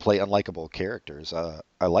 even though they play unlikable characters.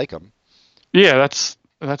 I like them. Yeah, that's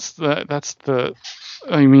the.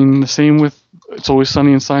 I mean, the same with It's Always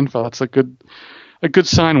Sunny in Seinfeld. It's a good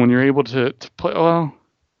sign when you're able to play. Well,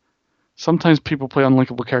 sometimes people play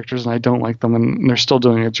unlikable characters and I don't like them, and they're still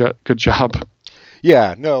doing a good job.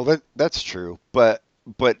 Yeah, no, that's true, but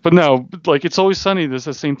no, like It's Always Sunny, there's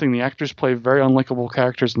the same thing. The actors play very unlikable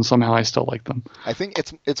characters, and somehow I still like them. I think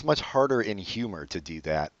it's much harder in humor to do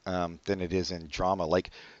that than it is in drama.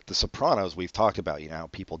 Like The Sopranos, we've talked about.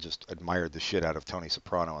 People just admired the shit out of Tony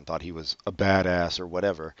Soprano and thought he was a badass or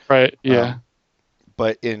whatever. Right. Yeah.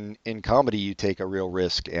 But in comedy, you take a real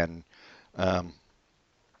risk, and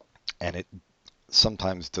it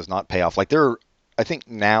sometimes does not pay off. Like I think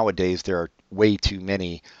nowadays there are way too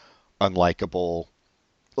many unlikable.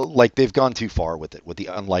 Like they've gone too far with the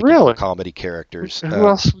unlikable comedy characters. Who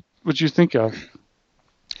else would you think of?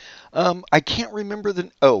 I can't remember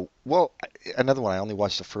another one I only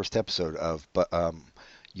watched the first episode of, but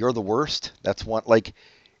You're the Worst. That's one. Like,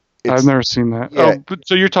 I've never seen that. Yeah. Oh,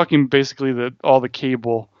 so you're talking basically all the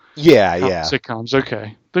cable. Yeah. Sitcoms.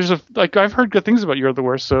 Okay. I've heard good things about You're the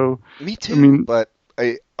Worst. So me too. But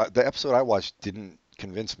the episode I watched didn't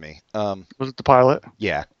convince me. Was it the pilot?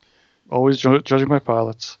 Yeah. Always judging by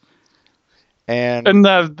pilots. And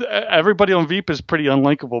everybody on Veep is pretty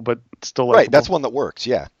unlikable, but still likable. Right, that's one that works,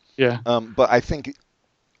 yeah. Yeah. But I think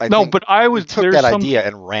but I took that idea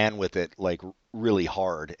and ran with it like really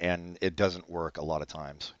hard, and it doesn't work a lot of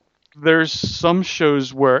times. There's some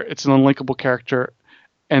shows where it's an unlikable character,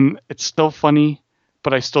 and it's still funny,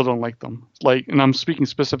 but I still don't like them. And I'm speaking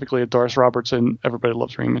specifically of Doris Roberts in Everybody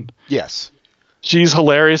Loves Raymond. Yes. She's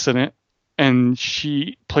hilarious in it. And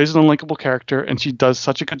she plays an unlikable character, and she does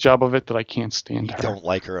such a good job of it that I can't stand her. You don't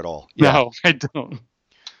like her at all. Yeah. No, I don't.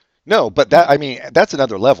 No, but that's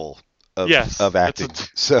another level of acting.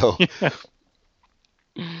 So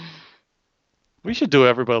we should do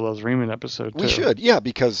Everybody Loves Raymond episode too. We should, yeah,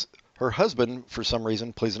 because her husband, for some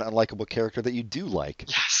reason, plays an unlikable character that you do like.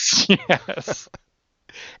 Yes, yes.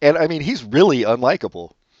 And I mean, he's really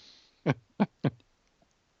unlikable.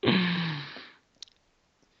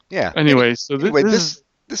 Yeah. Anyway, so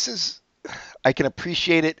this is, I can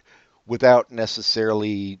appreciate it without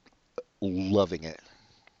necessarily loving it.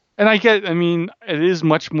 And I mean, it is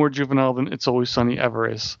much more juvenile than It's Always Sunny ever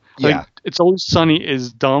is. Yeah. Like, It's Always Sunny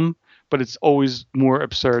is dumb, but it's always more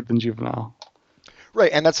absurd than juvenile.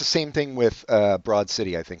 Right, and that's the same thing with Broad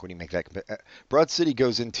City, I think, when you make that Broad City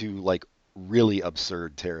goes into, like, really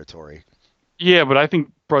absurd territory. Yeah, but I think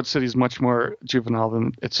Broad City is much more juvenile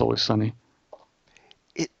than It's Always Sunny.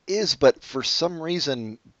 It is, but for some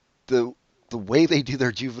reason, the way they do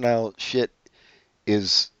their juvenile shit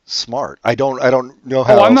is smart. I don't know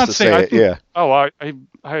how else to say it. Yeah. Oh, I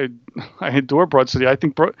adore Broad City. I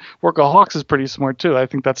think Workaholics is pretty smart too. I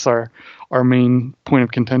think that's our main point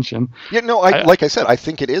of contention. Yeah, no, like I said, I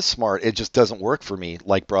think it is smart. It just doesn't work for me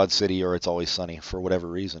like Broad City or It's Always Sunny for whatever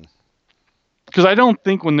reason. Because I don't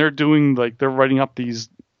think when they're doing, like, they're writing up these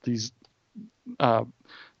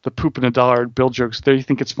the poop in $1 bill jokes, they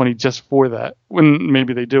think it's funny just for that. When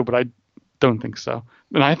maybe they do, but I don't think so.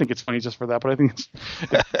 And I think it's funny just for that, but I think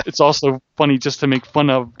it's also funny just to make fun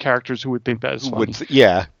of characters who would think that is funny.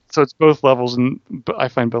 Yeah. So it's both levels, and I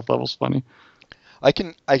find both levels funny. I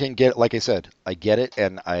can get, like I said, I get it,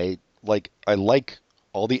 and I like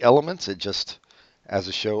all the elements. It just, as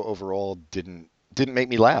a show overall, didn't make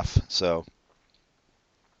me laugh. So.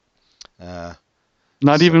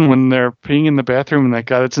 Not even when they're peeing in the bathroom and that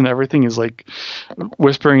guy that's in everything is, like,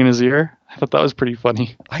 whispering in his ear. I thought that was pretty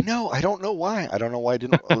funny. I know. I don't know why. I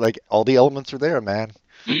didn't like, all the elements are there, man.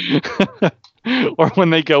 Or when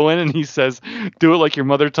they go in and he says, "Do it like your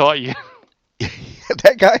mother taught you."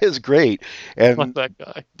 That guy is great. And I like that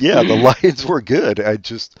guy. Yeah, the lines were good. I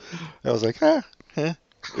was like, it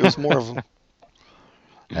was more of a,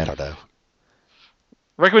 I don't know.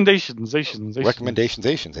 Recommendations. You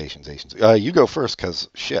go first, because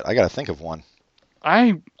shit, I got to think of one.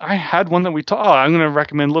 I had one that we talked. Oh, I'm going to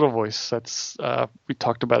recommend Little Voice. That's we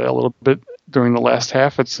talked about it a little bit during the last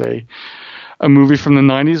half. It's a movie from the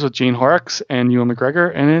 90s with Jane Horrocks and Ewan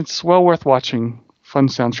McGregor, and it's well worth watching. Fun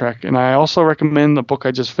soundtrack. And I also recommend the book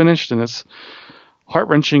I just finished, and it's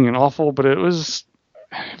heart-wrenching and awful, but it was,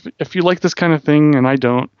 if you like this kind of thing, and I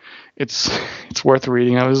don't, it's worth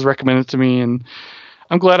reading. It was recommended to me, and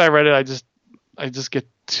I'm glad I read it. I just get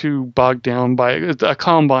too bogged down by a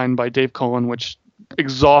Columbine by Dave Cullen, which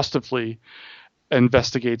exhaustively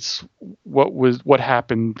investigates what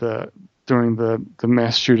happened during the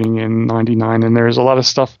mass shooting in '99, and there's a lot of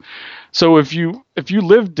stuff. So if you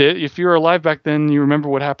lived it, if you were alive back then, you remember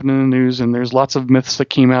what happened in the news, and there's lots of myths that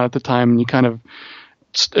came out at the time, and you kind of,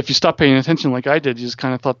 if you stopped paying attention like I did, you just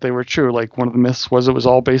kind of thought they were true. Like, one of the myths was it was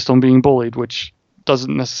all based on being bullied, which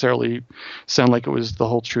doesn't necessarily sound like it was the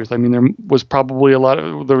whole truth. I mean, there was probably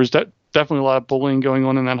definitely a lot of bullying going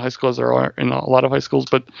on in that high school, as there are in a lot of high schools,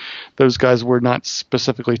 but those guys were not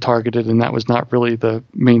specifically targeted, and that was not really the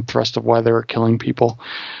main thrust of why they were killing people.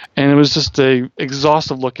 And it was just a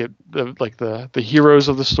exhaustive look at the heroes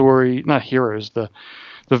of the story, not heroes, the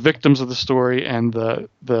victims of the story, and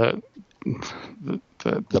the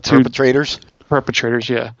perpetrators. Perpetrators,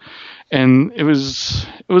 yeah. And it was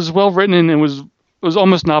well written, and it was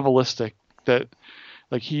almost novelistic. That,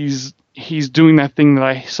 like, he's doing that thing that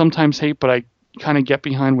I sometimes hate, but I kind of get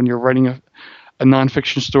behind when you're writing a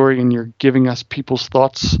nonfiction story and you're giving us people's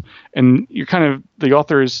thoughts, and you're kind of, the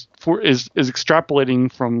author is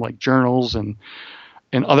extrapolating from, like, journals and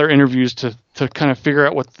other interviews to kind of figure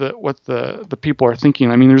out what the people are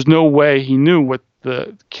thinking. I mean, there's no way he knew what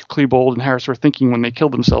the Klebold and Harris were thinking when they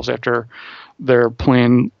killed themselves after their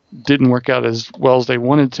plan didn't work out as well as they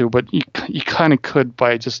wanted to, but you kind of could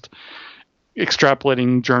by just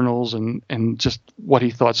extrapolating journals and just what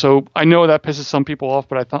he thought. So I know that pisses some people off,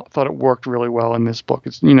 but I thought it worked really well in this book.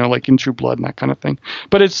 It's, like in True Blood and that kind of thing.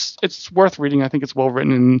 But it's worth reading. I think it's well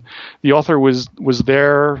written, and the author was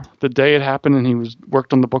there the day it happened, and he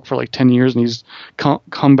worked on the book for like 10 years, and he's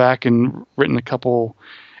come back and written a couple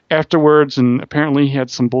afterwards, and apparently he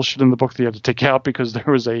had some bullshit in the book that he had to take out because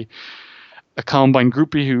there was a Columbine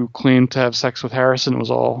groupie who claimed to have sex with Harrison. It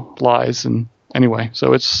was all lies. And anyway,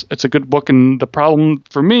 so it's a good book. And the problem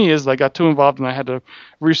for me is I got too involved, and I had to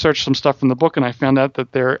research some stuff from the book, and I found out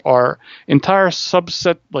that there are entire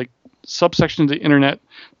subsections of the internet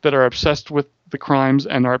that are obsessed with the crimes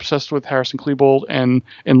and are obsessed with Harrison Klebold and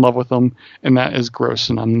in love with them, and that is gross,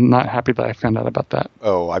 and I'm not happy that I found out about that.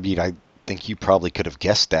 Oh, I mean, I think you probably could have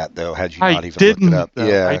guessed that, though, had you not even looked it up.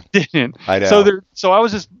 Yeah, I didn't. I know. So I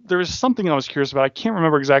was there was something I was curious about. I can't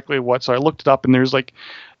remember exactly what, so I looked it up, and there's like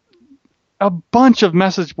a bunch of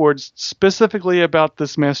message boards specifically about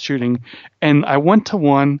this mass shooting, and I went to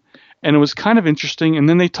one, and it was kind of interesting. And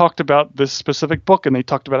then they talked about this specific book, and they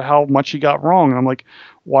talked about how much he got wrong. And I'm like,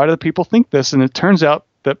 why do people think this? And it turns out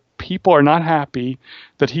that people are not happy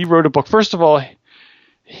that he wrote a book. First of all,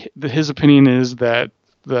 his opinion is that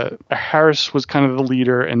Harris was kind of the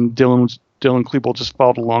leader, and Dylan Klebold just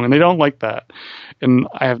followed along, and they don't like that. And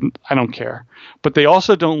I don't care. But they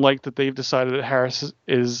also don't like that they've decided that Harris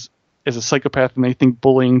is a psychopath, and they think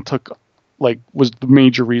bullying was the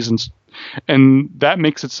major reasons, and that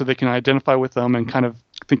makes it so they can identify with them and kind of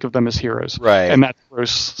think of them as heroes. Right. And that's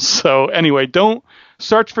gross. So anyway, don't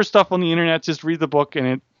search for stuff on the internet. Just read the book,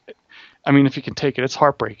 and if you can take it, it's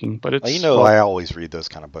heartbreaking. But it's I always read those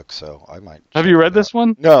kind of books, so I might. Have you read this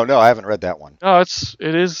one? No, I haven't read that one. No,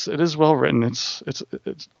 it is well written. It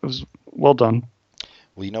was well done.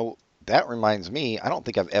 Well, that reminds me, I don't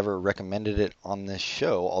think I've ever recommended it on this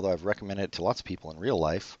show, although I've recommended it to lots of people in real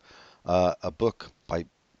life. A book by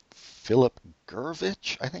Philip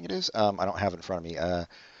Gurevich, I think it is. I don't have it in front of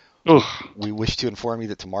me. We wish to inform you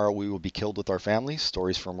that tomorrow we will be killed with our families.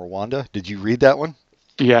 Stories from Rwanda. Did you read that one?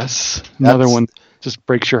 Yes. Another one just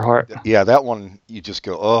breaks your heart. Yeah, that one, you just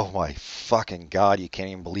go, oh my fucking God, you can't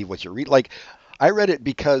even believe what you read. Like, I read it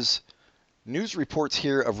because news reports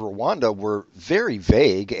here of Rwanda were very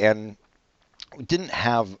vague and didn't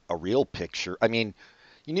have a real picture. I mean,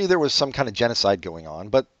 you knew there was some kind of genocide going on,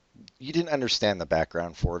 but you didn't understand the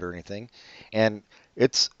background for it or anything. And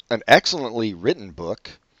it's an excellently written book,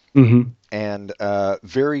 and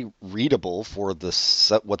very readable for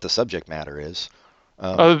what the subject matter is.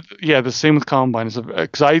 The same with Columbine.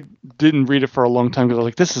 Because I didn't read it for a long time because I was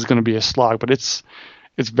like, this is going to be a slog, but it's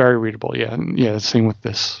very readable. Yeah, same with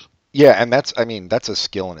this. Yeah, and that's a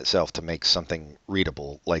skill in itself to make something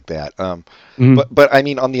readable like that. But I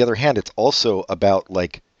mean, on the other hand, it's also about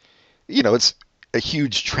it's a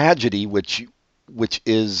huge tragedy, which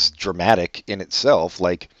is dramatic in itself.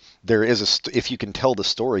 Like there is if you can tell the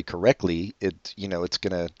story correctly, it's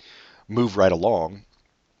gonna move right along.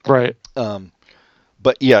 Right.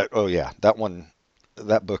 But yeah,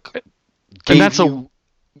 that book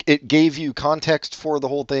it gave you context for the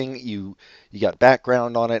whole thing. You got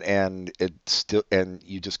background on it, and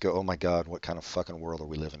you just go, oh my God, what kind of fucking world are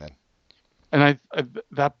we living in? And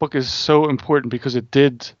that book is so important because it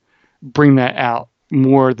did bring that out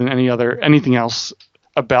more than anything else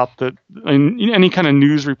about any kind of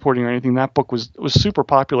news reporting or anything. That book was super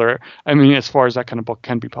popular. I mean, as far as that kind of book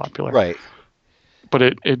can be popular. Right. But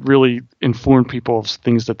it really informed people of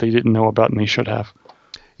things that they didn't know about and they should have.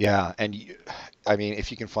 Yeah, and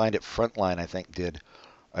if you can find it, Frontline, I think, did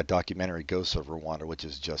a documentary, Ghosts of Rwanda, which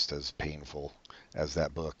is just as painful as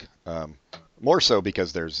that book. More so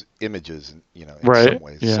because there's images, in some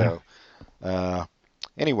ways. Yeah. So,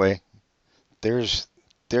 anyway, there's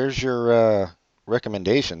your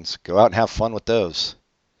recommendations. Go out and have fun with those.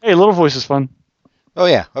 Hey, Little Voice is fun. Oh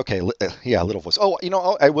yeah, okay, yeah, Little Voice. Oh,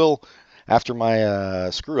 I will. After my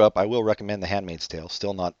screw up, I will recommend The Handmaid's Tale.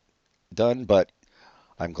 Still not done, but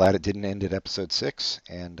I'm glad it didn't end at episode 6.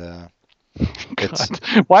 And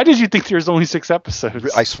why did you think there was only 6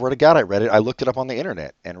 episodes? I swear to God, I read it. I looked it up on the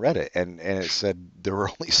internet and read it, and it said there were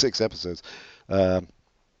only 6 episodes.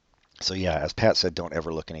 So yeah, as Pat said, don't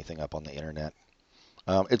ever look anything up on the internet.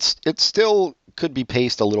 It still could be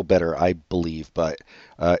paced a little better, I believe, but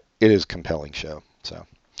it is a compelling show. So,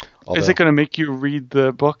 is it going to make you read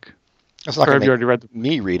the book? It's not going to make read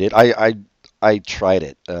me read it. I tried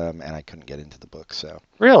it, and I couldn't get into the book. So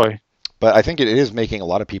really, but I think it is making a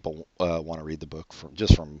lot of people want to read the book from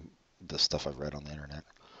the stuff I've read on the internet,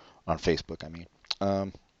 on Facebook. I mean,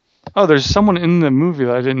 there's someone in the movie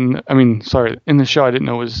that in the show I didn't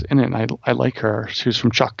know was in it. And I like her. She was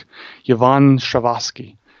from Chuck, Yvonne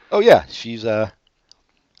Stravosky. Oh yeah, she is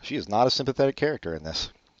not a sympathetic character in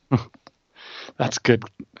this. That's good.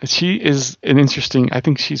 She is an interesting. I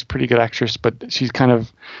think she's a pretty good actress, but she's kind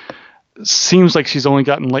of seems like she's only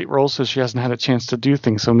gotten late roles, so she hasn't had a chance to do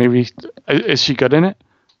things. So maybe is she good in it?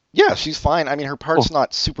 Yeah, she's fine. I mean, her part's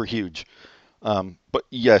not super huge, but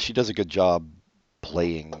yeah, she does a good job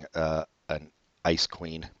playing an ice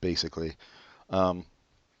queen, basically. Yeah,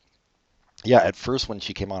 at first when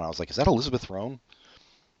she came on, I was like, "Is that Elizabeth Rome?"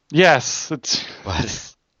 Yes,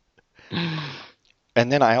 but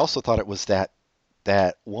and then I also thought it was that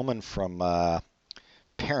woman from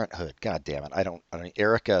Parenthood. God damn it, I don't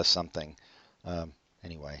Erica something.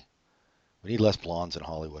 Anyway, we need less blondes in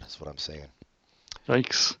Hollywood. Is what I'm saying.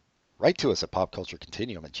 Yikes! Write to us at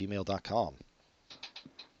popculturecontinuum@gmail.com.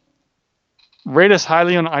 Rate us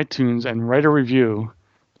highly on iTunes and write a review.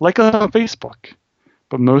 Like us on Facebook.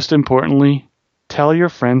 But most importantly, Tell your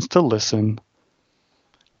friends to listen.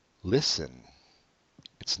 Listen.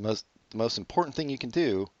 It's the most important thing you can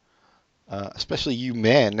do, especially you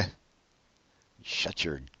men. Shut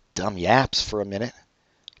your dumb yaps for a minute.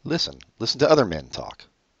 Listen to other men talk.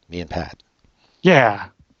 Me and Pat. Yeah.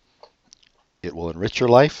 It will enrich your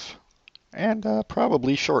life and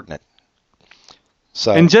probably shorten it.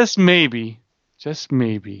 So. And just maybe,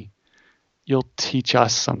 you'll teach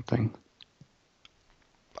us something.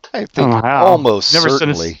 I think almost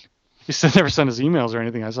certainly. You said never send us emails or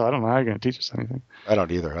anything. I don't know how you're going to teach us anything. I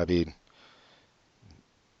don't either. I mean,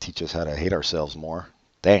 teach us how to hate ourselves more.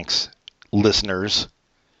 Thanks, listeners.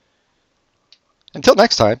 Until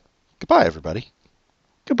next time, goodbye, everybody.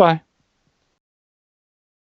 Goodbye.